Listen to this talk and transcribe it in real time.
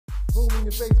Boom in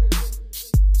your face.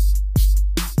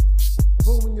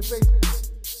 Boom in your face.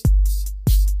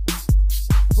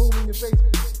 Boom in your face.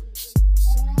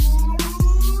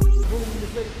 Boom in your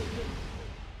face.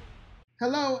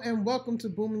 Hello and welcome to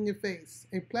Boom in Your Face,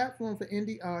 a platform for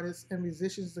indie artists and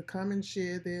musicians to come and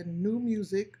share their new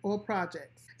music or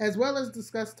projects, as well as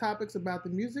discuss topics about the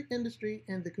music industry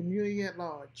and the community at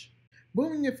large.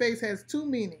 Boom in Your Face has two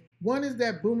meanings. One is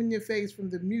that boom in your face from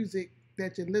the music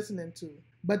that you're listening to.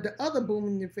 But the other boom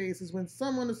in your face is when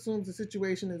someone assumes the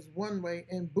situation is one way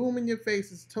and boom in your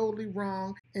face is totally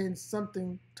wrong and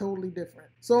something totally different.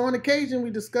 So on occasion, we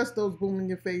discuss those boom in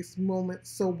your face moments,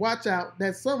 so watch out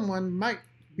that someone might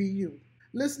be you.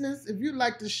 Listeners, if you'd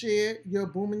like to share your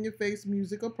boom in your face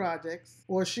music or projects,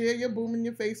 or share your boom in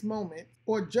your face moment,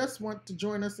 or just want to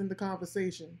join us in the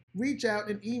conversation, reach out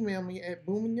and email me at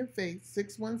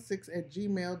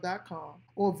boominyourface616@gmail.com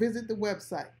or visit the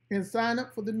website and sign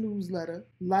up for the newsletter,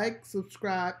 like,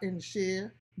 subscribe, and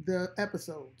share the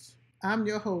episodes. I'm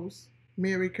your host,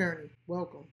 Mary Kearney.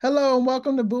 Welcome. Hello and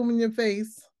welcome to Boom in Your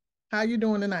Face. How you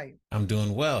doing tonight? I'm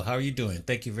doing well. How are you doing?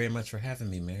 Thank you very much for having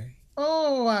me, Mary.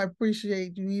 Oh, I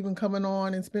appreciate you even coming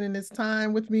on and spending this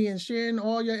time with me and sharing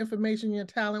all your information, your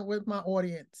talent with my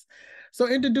audience. So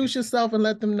introduce yourself and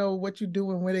let them know what you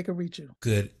do and where they can reach you.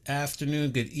 Good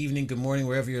afternoon, good evening, good morning,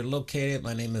 wherever you're located.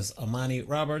 My name is Amani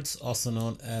Roberts, also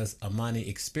known as Amani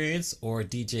Experience or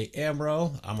DJ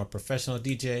Amro. I'm a professional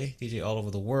DJ all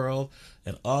over the world,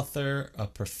 an author, a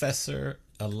professor,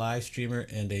 a live streamer,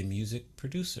 and a music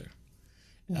producer.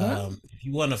 If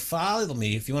you want to follow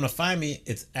me, if you want to find me,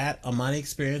 it's at Amani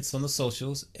Experience on the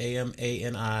socials,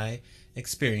 AMANI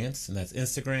Experience, and that's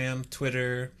Instagram,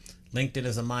 Twitter, LinkedIn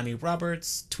is Amani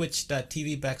Roberts,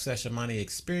 twitch.tv/Amani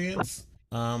Experience.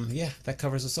 That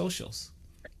covers the socials.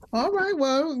 All right.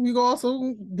 Well, you can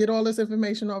also get all this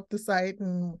information off the site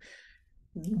and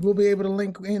we'll be able to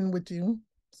link in with you.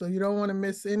 So you don't want to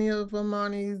miss any of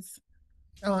Amani's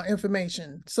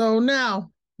information. So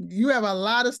now, you have a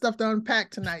lot of stuff to unpack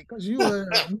tonight because you are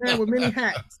a man with many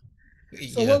hats.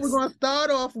 So what we're going to start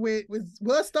off with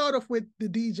we'll start off with the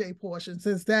DJ portion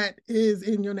since that is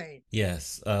in your name.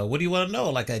 Yes. What do you want to know?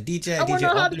 Like a DJ? I want to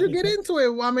know how did you get into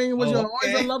it? I mean, was you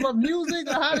always a love of music,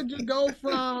 or how did you go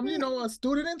from a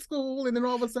student in school and then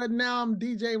all of a sudden now I'm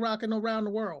DJ rocking around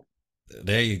the world?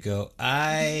 There you go.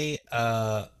 I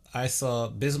saw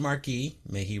Biz Markie,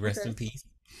 may he rest in peace.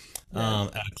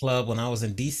 At a club when I was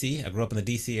in DC. I grew up in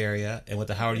the DC area and went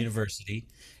to Howard University.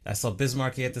 I saw Biz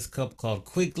Markie at this club called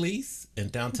Quigley's in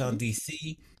downtown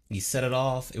DC. He set it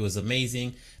off. It was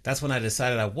amazing. That's when I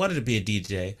decided I wanted to be a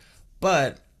DJ,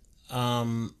 but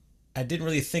I didn't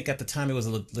really think at the time it was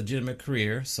a legitimate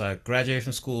career. So I graduated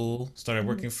from school, started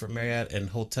working for Marriott and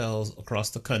hotels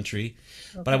across the country.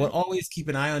 But I would always keep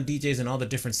an eye on DJs in all the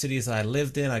different cities I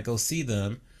lived in. I'd go see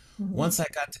them. Once I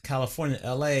got to California,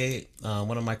 LA,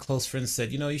 one of my close friends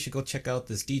said, you should go check out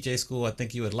this DJ school. I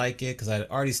think you would like it because I had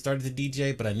already started to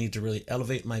DJ, but I need to really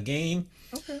elevate my game.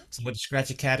 Okay. So I went to Scratch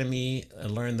Academy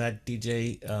and learned that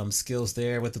DJ skills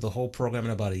there. Went through the whole program in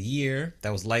about a year.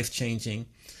 That was life-changing.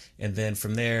 And then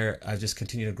from there, I just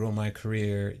continued to grow my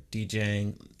career,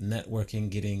 DJing, networking,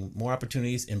 getting more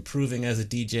opportunities, improving as a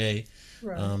DJ.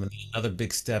 Right. And another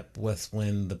big step was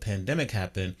when the pandemic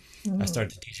happened. I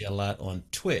started to DJ a lot on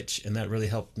Twitch, and that really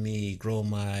helped me grow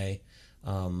my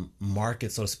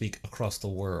market, so to speak, across the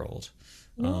world.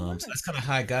 So that's kind of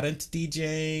how I got into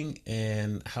DJing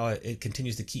and how it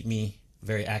continues to keep me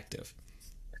very active.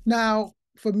 Now,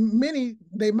 for many,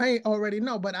 they may already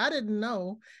know, but I didn't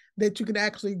know that you could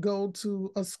actually go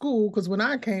to a school, because when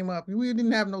I came up, we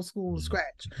didn't have no school to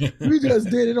scratch. We just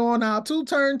did it on our two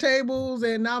turntables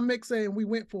and our mixer, and we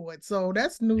went for it. So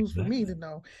that's news for me to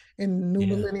know. In New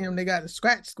Millennium, they got a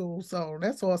scratch school, so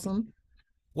that's awesome.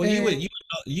 Well,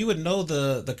 you would know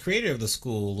the creator of the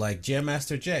school, like Jam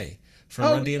Master Jay from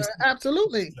Run DMC.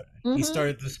 Absolutely. He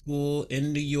started the school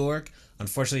in New York.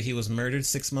 Unfortunately, he was murdered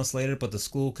 6 months later, but the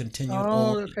school continued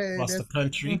on across the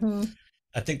country.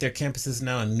 I think their campuses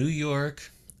now in New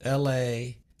York,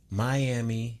 LA,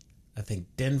 Miami, I think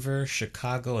Denver,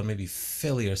 Chicago, and maybe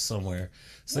Philly or somewhere.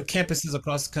 So campuses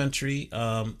across the country.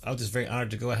 I was just very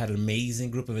honored to go. I had an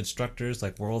amazing group of instructors,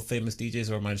 like world famous DJs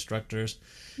who are my instructors.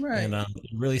 Right. And it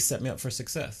really set me up for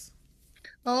success.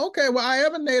 Oh, okay. Well, I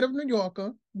am a native New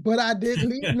Yorker, but I did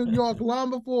leave New York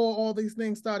long before all these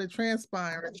things started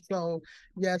transpiring. So,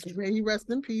 yes, may he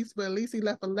rest in peace, but at least he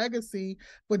left a legacy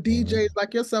for DJs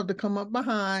like yourself to come up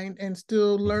behind and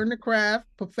still learn the craft,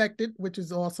 perfect it, which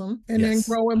is awesome, and then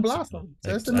grow and blossom.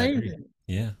 So that's amazing.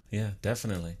 Yeah,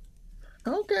 definitely.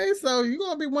 Okay, so you're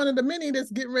going to be one of the many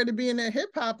that's getting ready to be in that hip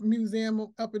hop museum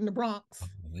up in the Bronx.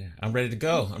 Yeah, I'm ready to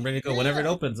go. I'm ready to go. Whenever it Yeah.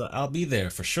 opens, I'll be there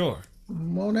for sure.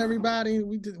 Want everybody.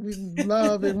 We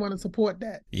love and want to support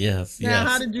that. Yes, Now,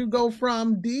 how yes. did you go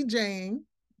from DJing?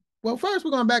 Well, first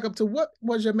we're going to back up to what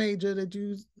was your major that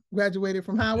you graduated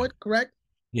from Okay. Howard, correct?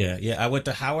 Yeah, yeah. I went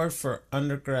to Howard for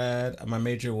undergrad. My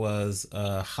major was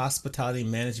hospitality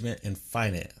management and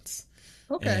finance.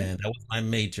 Okay. And that was my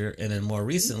major. And then more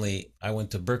recently, I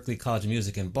went to Berklee College of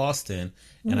Music in Boston,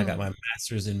 and I got Mm. my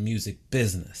master's in music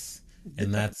business.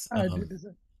 And that's I did this.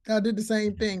 I did the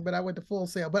same thing, but I went to Full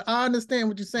Sail. But I understand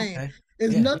what you're saying. okay.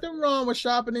 There's Yeah. nothing wrong with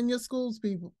sharpening your schools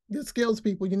people, your skills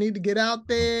people. You need to get out Mhm.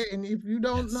 there, and if you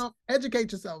don't Yes. know,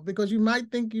 educate yourself because you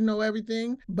might think you know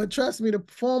everything, but trust me, the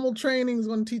formal training is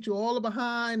going to teach you all the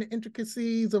behind the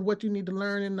intricacies of what you need to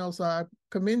learn and know. So I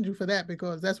commend you for that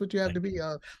because that's what you have to be,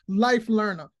 a life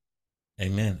learner.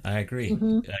 Amen. I agree.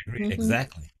 Hmm. I agree. Hmm.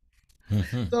 Exactly.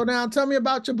 Hmm. So now tell me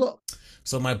about your book.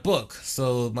 So my book,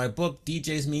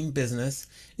 DJs Mean Business,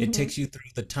 it Hmm. takes you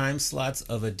through the time slots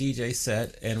of a DJ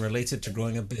set and relates it to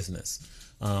growing a business,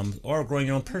 or growing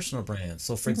your own personal brand.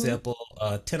 So, for Hmm. example,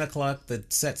 10 o'clock, the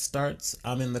set starts.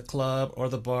 I'm in the club or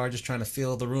the bar just trying to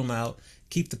fill the room out,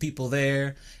 keep the people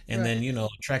there, and then, Right.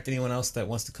 attract anyone else that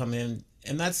wants to come in.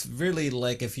 And that's really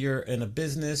like if you're in a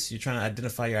business, you're trying to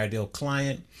identify your ideal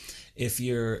client. If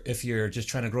you're just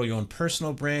trying to grow your own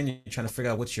personal brand, you're trying to figure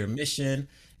out what's your mission,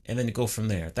 and then you go from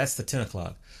there. That's the 10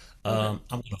 o'clock. Okay. I'm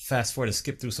gonna fast forward and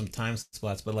skip through some time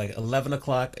spots, but like 11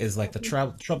 o'clock is like the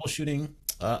troubleshooting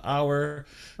hour,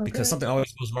 because Okay. something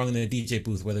always goes wrong in the DJ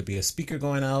booth, whether it be a speaker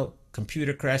going out,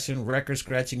 computer crashing, record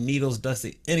scratching, needles,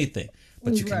 dusty, anything.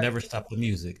 But you can Right. never stop the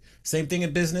music. Same thing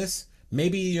in business.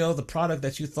 Maybe the product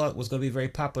that you thought was going to be very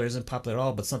popular isn't popular at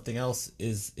all, but something else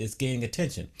is gaining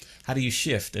attention. How do you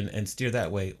shift and steer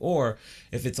that way? Or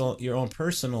if it's all your own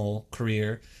personal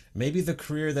career, maybe the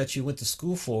career that you went to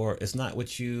school for is not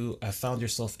what you have found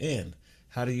yourself in.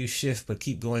 How do you shift but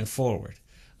keep going forward?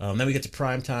 Then we get to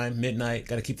prime time, midnight.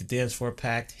 Got to keep the dance floor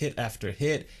packed, hit after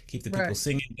hit. Keep the people Right.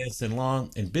 singing, dancing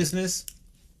along. In business,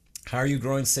 how are you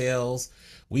growing sales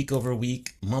week over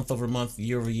week, month over month,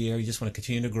 year over year? You just want to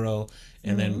continue to grow.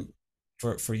 And Hmm. then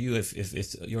for you, if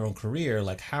it's your own career,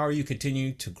 like how are you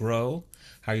continuing to grow?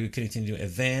 How are you continuing to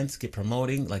advance, get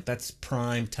promoting? Like that's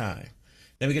prime time.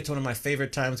 Then we get to one of my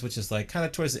favorite times, which is like kind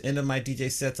of towards the end of my DJ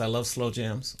sets. I love slow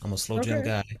jams. I'm a slow jam Okay.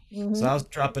 guy. So Hmm. I was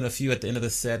dropping a few at the end of the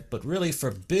set. But really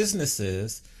for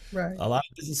businesses, Right. a lot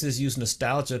of businesses use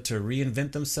nostalgia to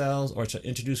reinvent themselves or to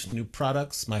introduce new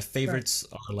products. My Right. favorites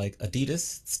are like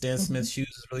Adidas, Stan Hmm. Smith shoes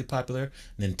is really popular.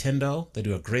 Nintendo, they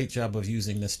do a great job of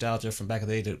using nostalgia from back in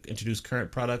the day to introduce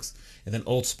current products. And then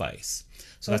Old Spice.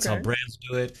 So that's how Okay. brands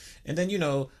do it. And then,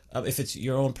 if it's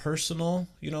your own personal,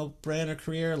 brand or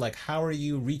career, like how are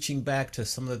you reaching back to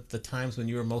some of the times when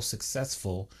you were most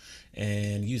successful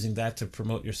and using that to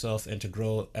promote yourself and to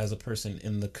grow as a person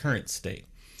in the current state?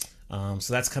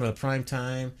 So that's kind of the prime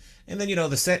time. And then,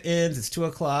 the set ends, it's 2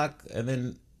 o'clock, and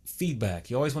then feedback.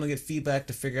 You always want to get feedback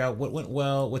to figure out what went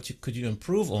well, what could you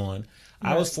improve on.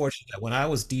 I Right. was fortunate that when I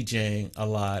was DJing a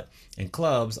lot in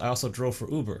clubs, I also drove for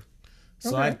Uber.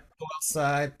 So Okay. I'd go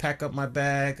outside, pack up my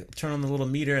bag, turn on the little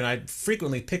meter, and I'd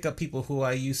frequently pick up people who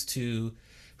I used to,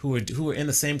 who were in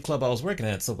the same club I was working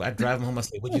at. So I'd drive them home. I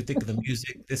say, "What do you think of the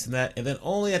music? This and that." And then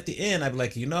only at the end, I'd be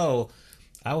like,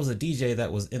 I was a DJ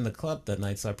that was in the club that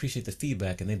night, so I appreciate the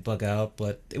feedback, and they'd bug out.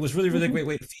 But it was really, really Mhm. great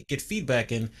way to get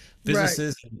feedback, and Right.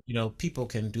 businesses, and, people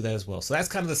can do that as well. So that's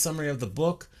kind of the summary of the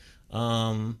book,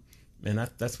 um, and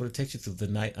that's what it takes you through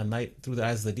a night through the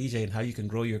eyes of the DJ, and how you can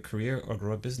grow your career or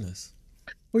grow a business.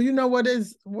 Well, you know what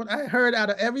I heard out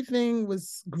of everything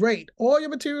was great. All your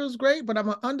material is great, but I'm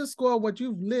gonna underscore what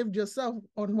you've lived yourself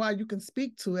on why you can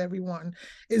speak to everyone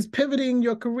is pivoting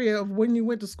your career of when you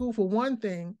went to school for one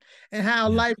thing and how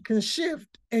Yeah, life can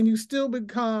shift and you still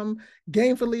become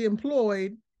gainfully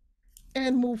employed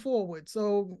and move forward.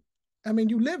 So, I mean,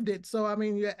 you lived it. So, I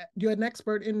mean, you're an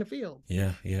expert in the field.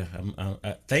 yeah, yeah.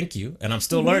 Thank you, and I'm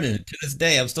still Mhm. learning to this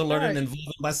day. I'm still learning Right. and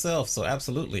evolving myself. So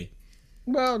absolutely,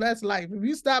 Well, that's life. If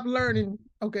you stop learning,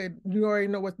 okay, you already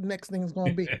know what the next thing is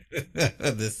going to be.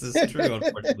 this is true.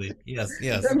 Unfortunately, yes,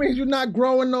 That yes, means you're not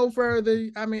growing no further.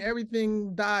 I mean,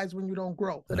 everything dies when you don't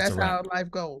grow. So that's a that's wrap. how life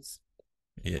goes.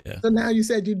 Yeah. So now you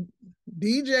said you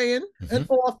DJing, an Hmm.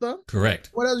 author. Correct.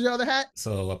 What else your other hat?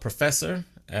 So a professor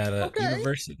at a Okay.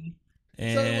 university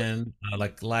So and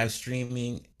like live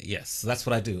streaming. Yes, so that's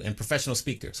what I do. And professional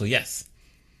speaker. So yes.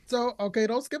 okay,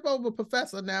 don't skip over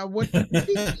professor now. What do you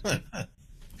teach?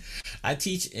 I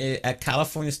teach at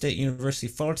California State University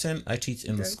Fullerton. I teach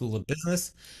in the Okay. School of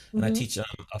Business, and I Mm-hmm. teach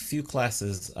a few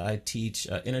classes. I teach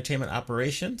entertainment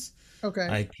operations. Okay.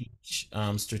 I teach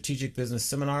strategic business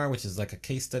seminar, which is like a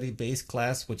case study based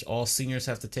class, which all seniors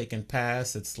have to take and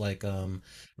pass. It's like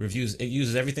reviews. It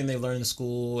uses everything they learn in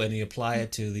school and you apply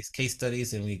it to these case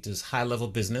studies, and we just high level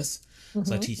business.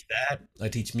 So I Mm-hmm. teach that. I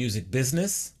teach music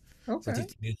business. So I Okay.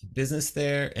 teach music business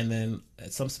there, and then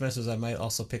at some semesters I might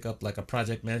also pick up like a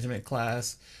project management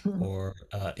class Mhm. or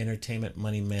entertainment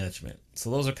money management.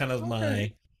 So those are kind of Okay.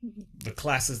 my the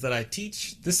classes that I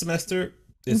teach this semester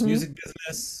is Mm-hmm. music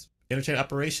business, entertainment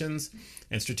operations,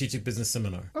 and strategic business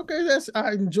seminar. Okay, that's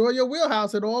I enjoy your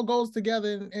wheelhouse. It all goes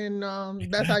together, and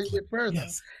that's how you Exactly. get further.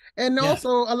 Yes. And Yeah. also,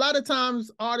 a lot of times,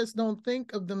 artists don't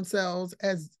think of themselves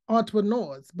as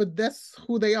entrepreneurs, but that's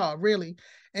who they are, really.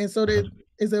 And so,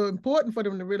 it's important for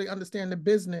them to really understand the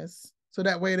business, so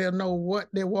that way they'll know what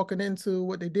they're walking into,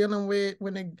 what they're dealing with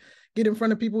when they get in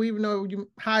front of people. Even though you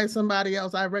hire somebody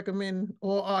else, I recommend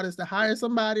all artists to hire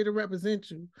somebody to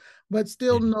represent you, but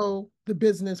still Yeah. know the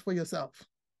business for yourself.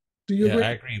 Do you Yeah, agree?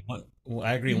 I agree.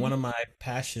 I agree. One Mhm. of my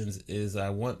passions is I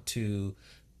want to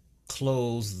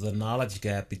close the knowledge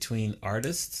gap between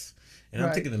artists. And I'm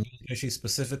Right. thinking the music industry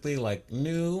specifically, like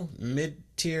new,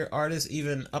 mid-tier artists,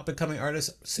 even up-and-coming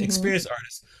artists, Hmm. experienced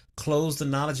artists, close the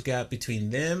knowledge gap between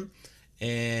them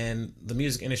and the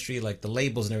music industry, like the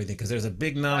labels and everything, because there's a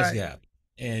big knowledge Right. gap.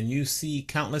 And you see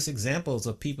countless examples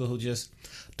of people who just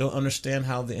don't understand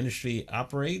how the industry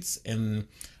operates. And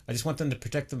I just want them to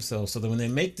protect themselves so that when they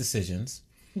make decisions,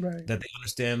 Right. that they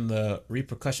understand the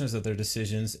repercussions of their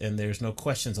decisions and there's no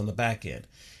questions on the back end.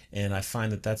 And I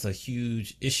find that that's a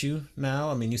huge issue now.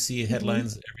 I mean, you see Hmm.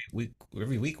 headlines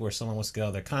every week where someone wants to get out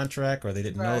of their contract or they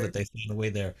didn't know Right. that they signed away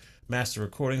their master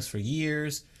recordings for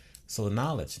years. So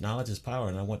knowledge is power,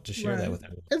 and I want to share that Right. with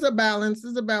everyone. It's a balance.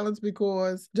 It's a balance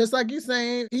because just like you're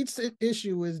saying, each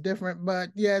issue is different. But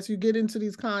yes, you get into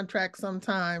these contracts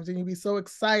sometimes and you be so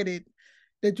excited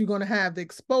that you're going to have the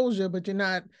exposure, but you're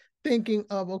not thinking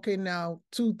of, okay, now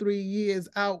 2, 3 years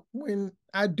out when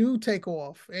I do take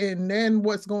off and then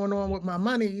what's going on with my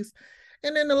monies.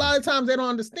 And then a lot of times they don't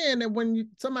understand that when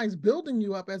somebody's building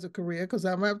you up as a career, because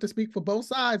I'm going to have to speak for both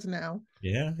sides now.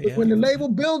 Yeah, But yeah, when the go label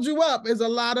ahead. builds you up, is a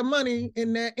lot of money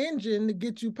in that engine to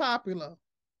get you popular.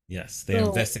 Yes, they're So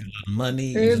investing a lot of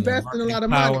money they using their invest in a marketing lot of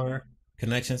money. power,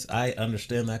 connections. I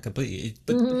understand that completely.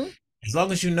 But Hmm. as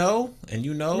long as you know and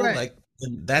you know, Right. like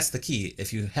then that's the key.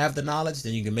 If you have the knowledge,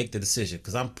 then you can make the decision.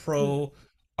 Because I'm pro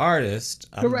artist,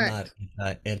 I'm not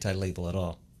Correct. anti label at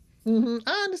all. I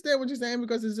understand what you're saying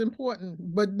because it's important,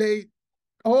 but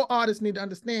all artists need to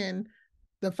understand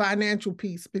the financial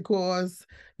piece because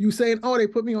you saying, oh, they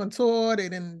put me on tour, they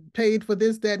then paid for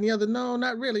this, that, and the other. No,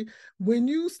 not really. When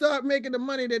you start making the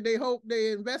money that they hope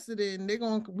they invested in, they're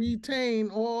gonna retain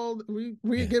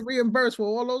Yeah, get reimbursed for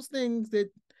all those things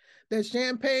that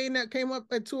champagne that came up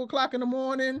at 2 o'clock in the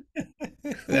morning.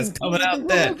 that's coming With the out room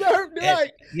that. reserved, And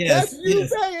right? That's yes, you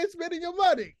yes, paying, spending your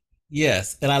money.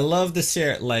 yes. And I love to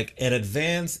share it. Like an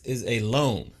advance is a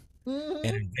loan.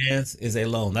 An Hmm. advance is a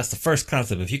loan. That's the first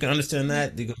concept. If you can understand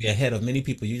that, you're gonna be ahead of many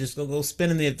people. You just gonna go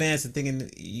spending the advance and thinking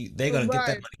they're gonna get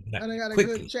that Right. money back And I got a good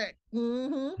quickly. check.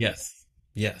 Yes,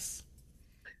 yes.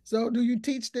 So, do you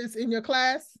teach this in your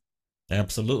class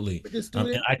Absolutely. with the And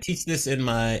students? I teach this in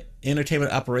my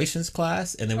entertainment operations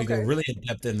class, and then we go Okay. really in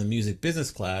depth in the music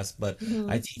business class. But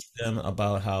I Hmm. teach them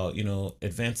about how,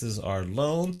 advances are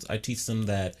loans. I teach them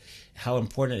that how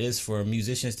important it is for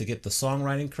musicians to get the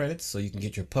songwriting credits so you can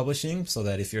get your publishing, so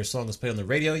that if your song is played on the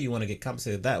radio, you want to get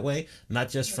compensated that way, not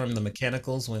just from the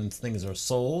mechanicals when things are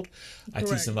sold. I teach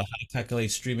Correct. them about how to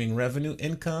calculate streaming revenue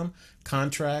income,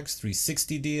 contracts,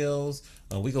 360 deals.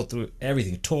 We go through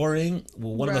everything. Touring.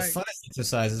 Well, one of the Right. funnest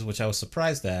exercises, which I was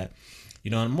surprised at,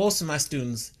 and most of my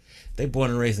students, they born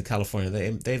and raised in California.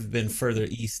 They've been further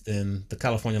east than the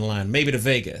California line, maybe to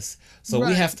Vegas. So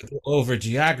we Right. have to go over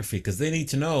geography because they need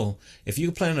to know if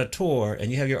you plan a tour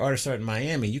and you have your artist start in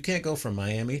Miami, you can't go from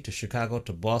Miami to Chicago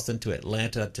to Boston to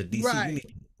Atlanta to DC. You Right. need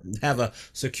to have a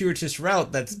circuitous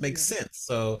route that makes Yeah. sense.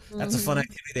 So that's a fun Hmm.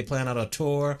 activity. They plan out a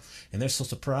tour and they're so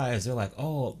surprised. They're like,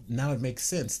 "Oh, now it makes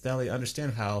sense. Now they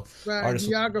understand how Right. artists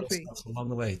will do little Geography. stuff along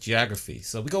the way." Geography.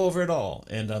 So we go over it all,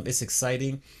 and it's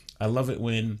exciting. I love it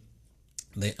when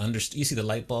they understand. You see the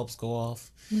light bulbs go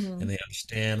off, and Hmm. they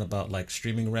understand about like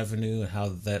streaming revenue and how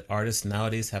that artists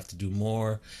nowadays have to do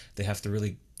more. They have to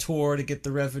really tour to get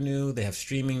the revenue. They have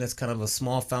streaming that's kind of a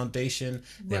small foundation.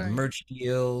 They have Right. merch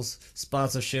deals,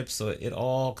 sponsorships, so it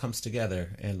all comes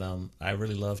together, and I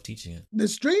really love teaching it. The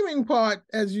streaming part,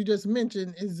 as you just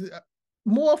mentioned, is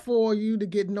more for you to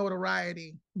get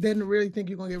notoriety than to really think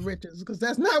you're gonna get riches because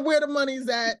that's not where the money's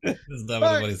at. It's not what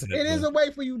But nobody's saying, it is though. a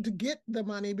way for you to get the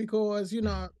money because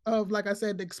of, like I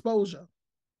said, the exposure.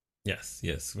 Yes,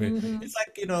 yes. Hmm. It's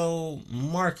like,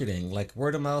 marketing, like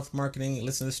word of mouth marketing.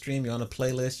 Listen to the stream, you're on a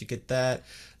playlist, you get that.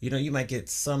 You might get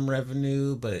some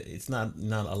revenue, but it's not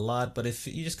a lot. But if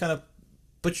you just kind of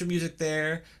put your music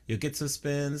there, you'll get some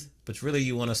spins. But really,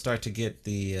 you want to start to get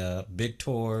the big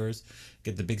tours,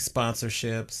 get the big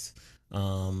sponsorships,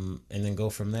 and then go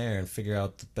from there and figure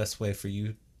out the best way for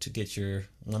you to get your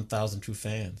 1,000 true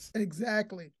fans.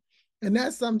 Exactly. And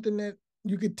that's something that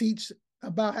you could teach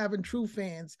about having true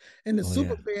fans and the Oh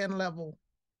super yeah. fan level.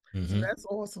 So Mm-hmm. that's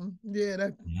awesome. Yeah,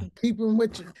 that Yeah. keep them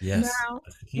with you. Yes, Now,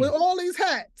 that's the with key. all these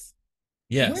hats,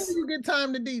 when do Yes. you get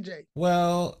time to DJ?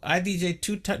 Well, I DJ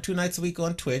two nights a week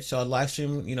on Twitch. So I live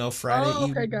stream, Friday Oh, okay,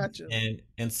 evening got you.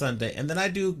 and Sunday, and then I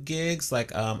do gigs.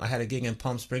 Like I had a gig in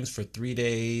Palm Springs for 3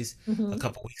 days a Hmm.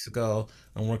 couple weeks ago.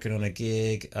 I'm working on a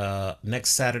gig.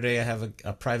 Next Saturday I have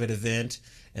a private event,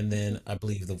 and then I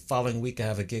believe the following week I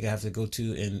have a gig I have to go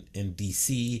to in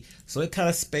DC. So it kind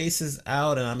of spaces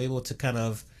out, and I'm able to kind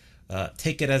of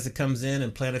take it as it comes in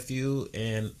and plan a few.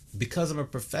 And because I'm a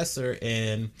professor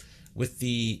and with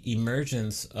the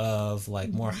emergence of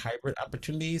like more Hmm. hybrid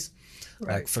opportunities,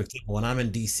 like Right, for example, when I'm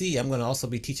in DC, I'm going to also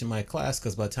be teaching my class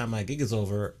because by the time my gig is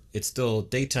over, it's still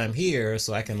daytime here,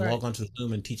 so I can right, log onto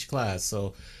Zoom and teach class.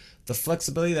 So the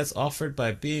flexibility that's offered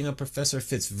by being a professor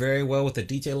fits very well with the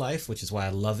DJ life, which is why I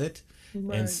love it. And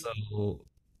right. so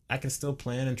I can still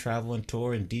plan and travel and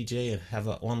tour and DJ and have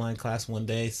an online class one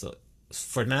day. So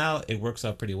for now, it works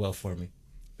out pretty well for me.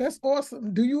 That's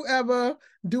awesome. Do you ever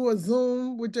do a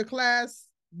Zoom with your class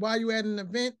while you're at an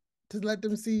event to let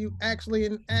them see you actually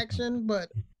in action?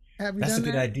 But have you That's a done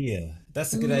good that? idea.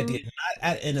 That's a good Mm-hmm. idea. Not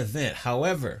at an event.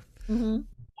 However, Mm-hmm.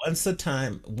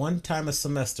 one time a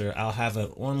semester, I'll have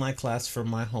an online class from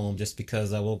my home just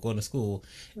because I won't go to school.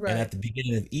 And Right. at the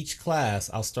beginning of each class,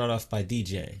 I'll start off by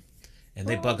DJing. And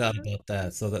they Oh, bug out okay. about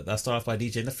that. So that I start off by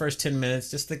DJing the first 10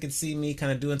 minutes, just so they can see me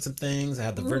kind of doing some things. I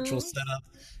have the virtual Mm-hmm. setup,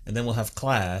 and then we'll have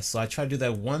class. So I try to do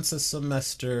that once a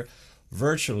semester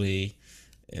virtually,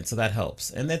 and so that helps.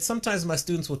 And then sometimes my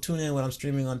students will tune in when I'm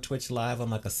streaming on Twitch live on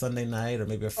like a Sunday night or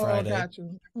maybe a Oh, Friday. got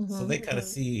you. So Mm-hmm. they kind of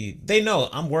see, they know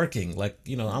I'm working. Like,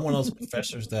 I'm one of those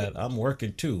professors that I'm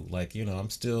working too. Like, I'm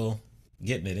still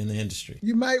getting it in the industry.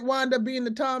 You might wind up being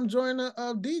the Tom Joyner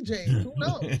of DJs. Who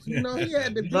knows? You know, he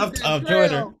had to We beat love that Tom Joyner.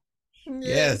 trail. Yeah.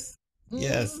 Yes.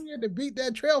 Yes. Mm-hmm. He had to beat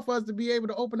that trail for us to be able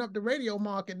to open up the radio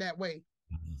market that way.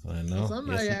 I So know.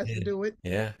 somebody Yes, he has to did. do it.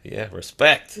 Yeah. Yeah.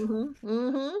 Respect. Mm-hmm.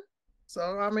 Mm-hmm.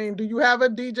 So I mean, do you have a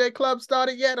DJ club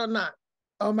started yet or not?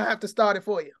 Oh, I might have to start it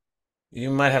for you. You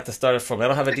might have to start it for me. I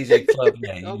don't have a DJ club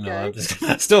yet. Okay. I'm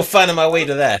just still finding my way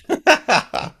to that.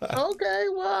 Okay.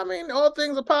 Well, I mean, all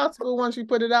things are possible once you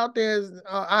put it out there as an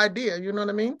idea. You know what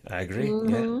I mean? I agree.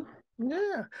 Yeah. Hmm.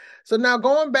 Yeah. So now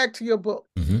going back to your book,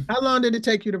 Hmm. how long did it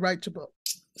take you to write your book?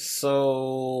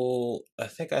 So I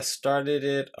think I started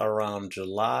it around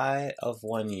July of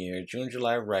one year, June,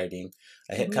 July writing.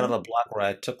 I hit kind of Hmm. a block where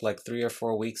I took like 3 or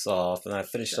 4 weeks off, and I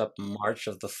finished up March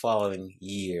of the following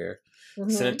year.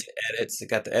 Sent it Hmm. to edits. I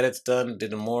got the edits done,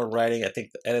 did more writing. I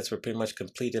think the edits were pretty much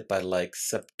completed by like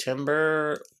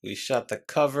September. We shot the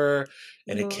cover,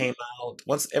 and it Hmm. came out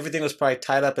once everything was probably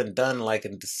tied up and done, like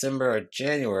in December or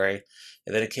January.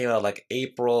 And then it came out like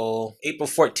April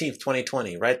 14th,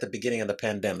 2020, right at the beginning of the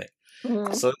pandemic.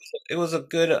 Hmm. So it was a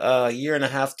good year and a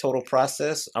half total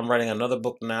process. I'm writing another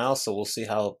book now, so we'll see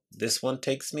how this one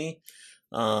takes me.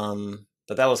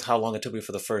 But that was how long it took me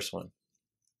for the first one.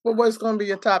 Well, what's going to be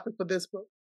your topic for this book?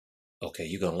 Okay,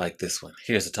 you're gonna like this one.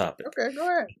 Here's the topic. Okay, go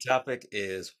ahead. The topic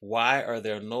is why are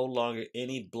there no longer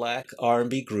any black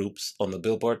R&B groups on the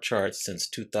Billboard charts since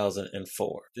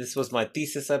 2004? This was my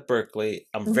thesis at Berkeley.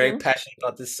 I'm very Hmm. passionate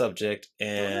about this subject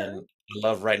Okay. and I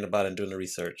love writing about it and doing the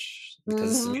research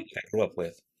because this is Hmm. music I grew up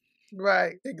with.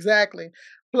 Right, exactly.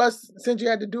 Plus, since you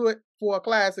had to do it for a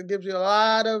class, it gives you a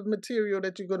lot of material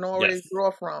that you can already Yes.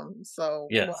 draw from. So why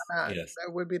Yes. not? Yes.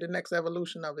 That would be the next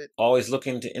evolution of it. Always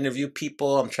looking to interview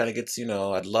people. I'm trying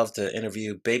to I'd love to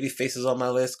interview baby faces on my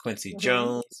list. Quincy Hmm.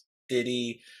 Jones,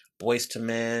 Diddy, Boys to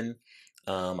Men.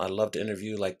 I'd love to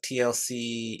interview like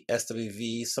TLC,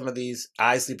 SWV, some of these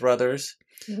Isley Brothers.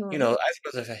 Hmm. Isley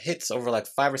Brothers have hits over like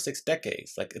 5 or 6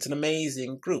 decades. Like it's an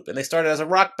amazing group. And they started as a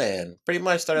rock band, pretty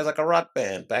much started as like a rock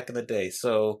band back in the day.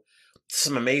 So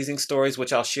some amazing stories,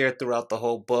 which I'll share throughout the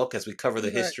whole book as we cover the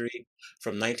Right. history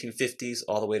from 1950s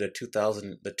all the way to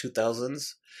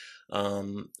 2000s.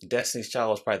 Destiny's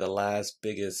Child was probably the last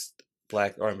biggest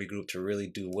black R&B group to really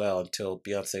do well until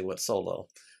Beyonce went solo.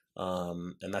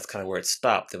 And that's kind of where it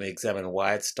stopped. And we examined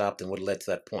why it stopped and what led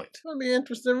to that point. It's going to be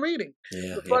interesting reading.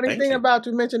 Yeah, The yeah, funny thank thing you. about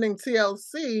you mentioning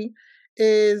TLC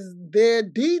is their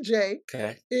DJ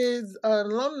Okay. is an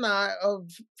alumni of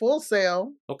Full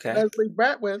Sail, Okay. Leslie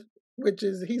Bratworth, which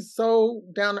is he's so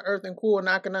down to earth and cool, and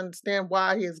I can understand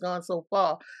why he has gone so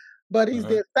far. But he's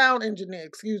Uh-huh. their sound engineer,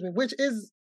 excuse me, which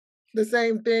is the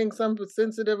same thing. Some are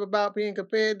sensitive about being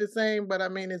compared the same, but I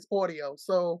mean it's audio,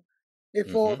 so it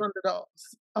falls Mm-hmm. under the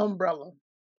umbrella.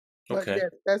 But Okay.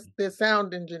 yes, that's their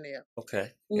sound engineer.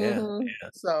 Okay. Yeah. Hmm. Yeah.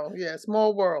 So yeah,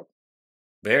 small world.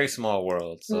 Very small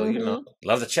world. So, Hmm.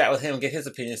 love to chat with him, get his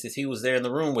opinion since he was there in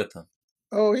the room with him.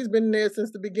 Oh, he's been there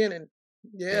since the beginning.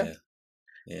 Yeah, Yeah.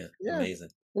 Yeah. yeah. Amazing.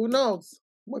 Who knows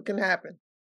what can happen?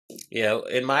 Yeah.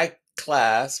 In my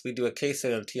class, we do a case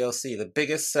study on TLC, the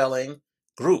biggest selling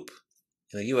group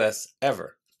in the US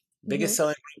ever. Hmm. Biggest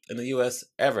selling group in the US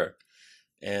ever.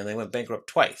 And they went bankrupt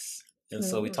twice. And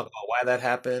so we Hmm. talk about why that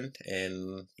happened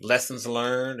and lessons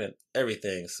learned and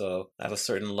everything. So I have a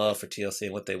certain love for TLC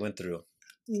and what they went through.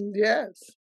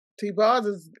 Yes, T. Bars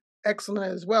is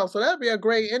excellent as well. So that'd be a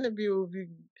great interview if you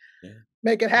Yeah.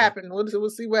 make it Yeah. happen. We'll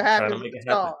see what Trying to happens make with it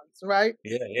happen. stars, right?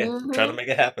 Yeah, yeah. We're trying Hmm. to make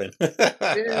it happen.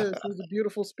 Yes, he's a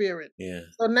beautiful spirit. Yeah.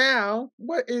 So now,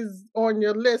 what is on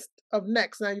your list of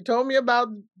next? Now you told me about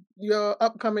your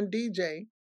upcoming DJ,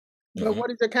 but Hmm. what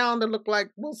does your calendar look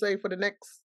like? We'll say for the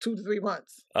next 2 to 3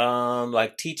 months.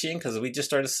 Like teaching because we just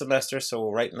started a semester, so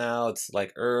right now it's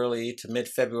like early to mid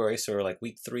February, so we're like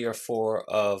week 3 or 4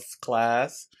 of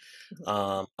class.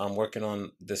 I'm working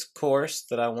on this course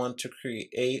that I want to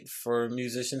create for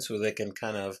musicians so they can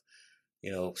kind of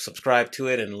subscribe to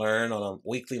it and learn on a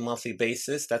weekly, monthly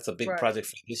basis. That's a big Right. project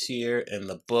for this year and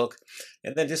the book.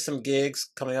 And then just some gigs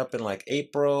coming up in like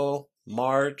April,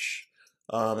 March.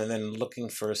 And then looking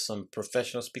for some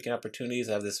professional speaking opportunities.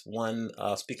 I have this one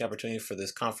speaking opportunity for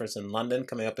this conference in London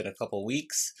coming up in a couple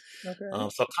weeks. Okay.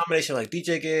 So a combination like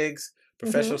DJ gigs, Hmm.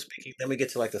 professional speaking. Then we get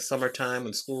to like the summertime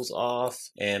when school's off,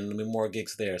 and there'll be more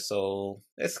gigs there. So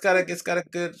it's got a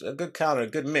good counter, a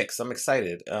good mix. I'm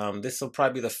excited. This will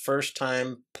probably be the first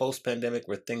time post pandemic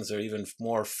where things are even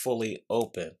more fully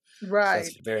open. So Right.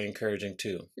 that's very encouraging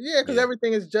too. Yeah, because Yeah,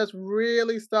 everything is just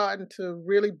really starting to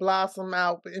really blossom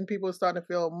out, and people are starting to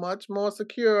feel much more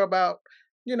secure about,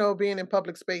 being in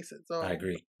public spaces. I So,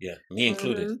 agree. Yeah, me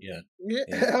included. hmm, Yeah, yeah,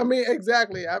 yeah. I mean,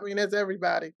 exactly. I mean, that's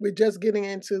everybody. We're just getting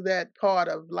into that part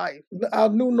of life, our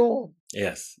new norm.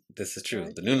 Yes, this is true.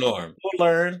 Right. The new norm. We'll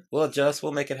learn. We'll adjust.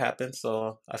 We'll make it happen.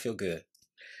 So I feel good.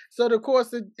 So the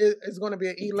course is going to be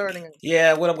an e-learning.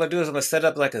 Yeah, what I'm gonna do is I'm gonna set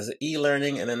up like as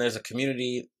e-learning, and then there's a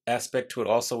community aspect to it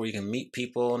also where you can meet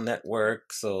people,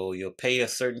 network. So you'll pay a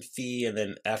certain fee, and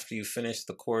then after you finish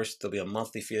the course, there'll be a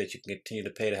monthly fee that you can continue to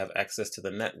pay to have access to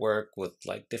the network with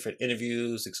like different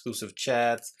interviews, exclusive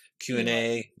chats, Q and Right.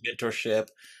 A, mentorship.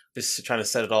 Just trying to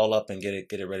set it all up and get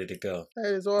it ready to go.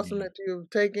 That is awesome Yeah. that you've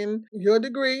taken your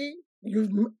degree.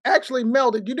 You've actually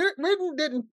melded. You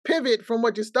didn't pivot from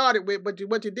what you started with, but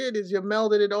what you did is you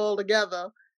melded it all together,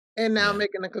 and now Yeah,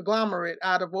 making a conglomerate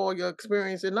out of all your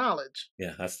experience and knowledge.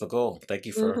 yeah, that's the goal. Thank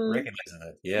you for Hmm. recognizing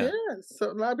that. Yeah, Yes. So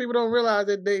a lot of people don't realize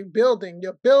that they building.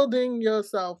 You're building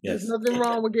yourself. There's yes, nothing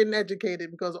wrong with getting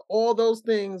educated because all those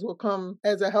things will come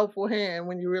as a helpful hand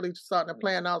when you're really starting to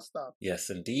plan out stuff. yes,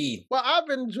 indeed. Well, I've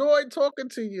enjoyed talking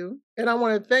to you, and I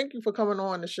want to thank you for coming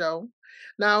on the show.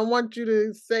 Now, I want you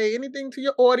to say anything to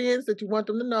your audience that you want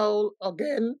them to know.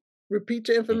 Again, repeat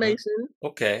your Hmm. information.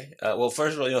 Okay. Well,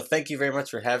 first of all, thank you very much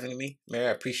for having me, Mary.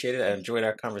 I appreciate it. I enjoyed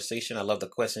our conversation. I love the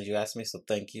questions you asked me, so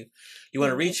thank you. You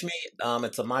want to Mhm. reach me?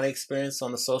 It's Amani Experience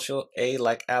on the social. A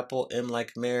like Apple, M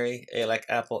like Mary, A like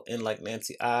Apple, N like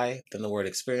Nancy, I. Then the word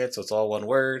experience, so it's all one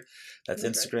word. That's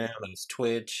Okay. Instagram. That's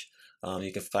Twitch.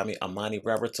 You can find me Amani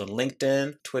Roberts on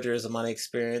LinkedIn. Twitter is Amani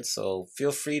Experience. So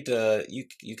feel free to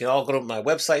you can all go to my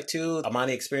website too,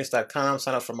 AmaniExperience.com.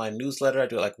 Sign up for my newsletter. I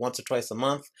do it like once or twice a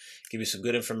month. Give you some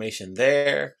good information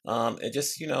there. And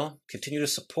just continue to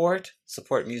support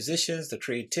musicians, the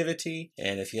creativity.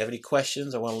 And if you have any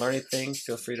questions or want to learn anything,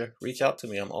 feel free to reach out to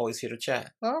me. I'm always here to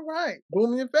chat. All right.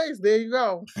 Boom in your face. There you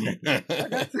go.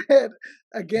 Like I said,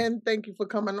 again, thank you for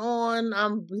coming on.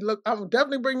 I'm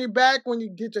definitely bring you back when you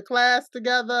get your class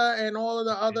together and all of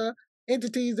the other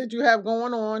entities that you have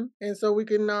going on, and so we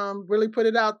can really put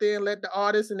it out there and let the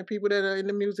artists and the people that are in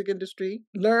the music industry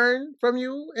learn from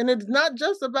you. And it's not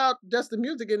just about just the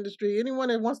music industry. Anyone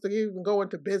that wants to even go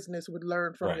into business would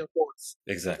learn from Right. your course.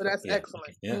 So Exactly. that's Yeah.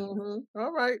 excellent. Yeah.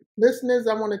 All right. Listeners,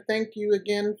 I want to thank you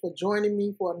again for joining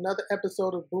me for another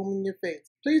episode of Boom in Your Face.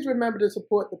 Please remember to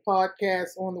support the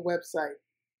podcast on the website.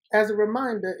 As a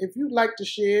reminder, if you'd like to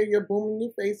share your Boom in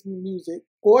Your Face music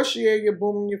or share your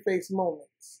Boom in Your Face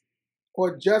moments,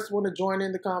 or just want to join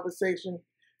in the conversation,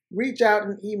 reach out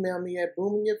and email me at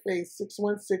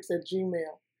boominyourface616 at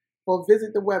gmail. or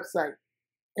visit the website.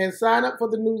 And sign up for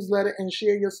the newsletter and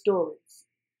share your stories.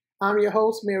 I'm your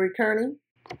host, Mary Kearney.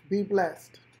 Be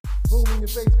blessed. Boom in your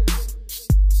face.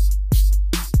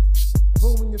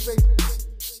 Boom in your face.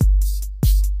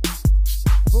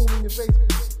 Boom in your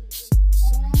face.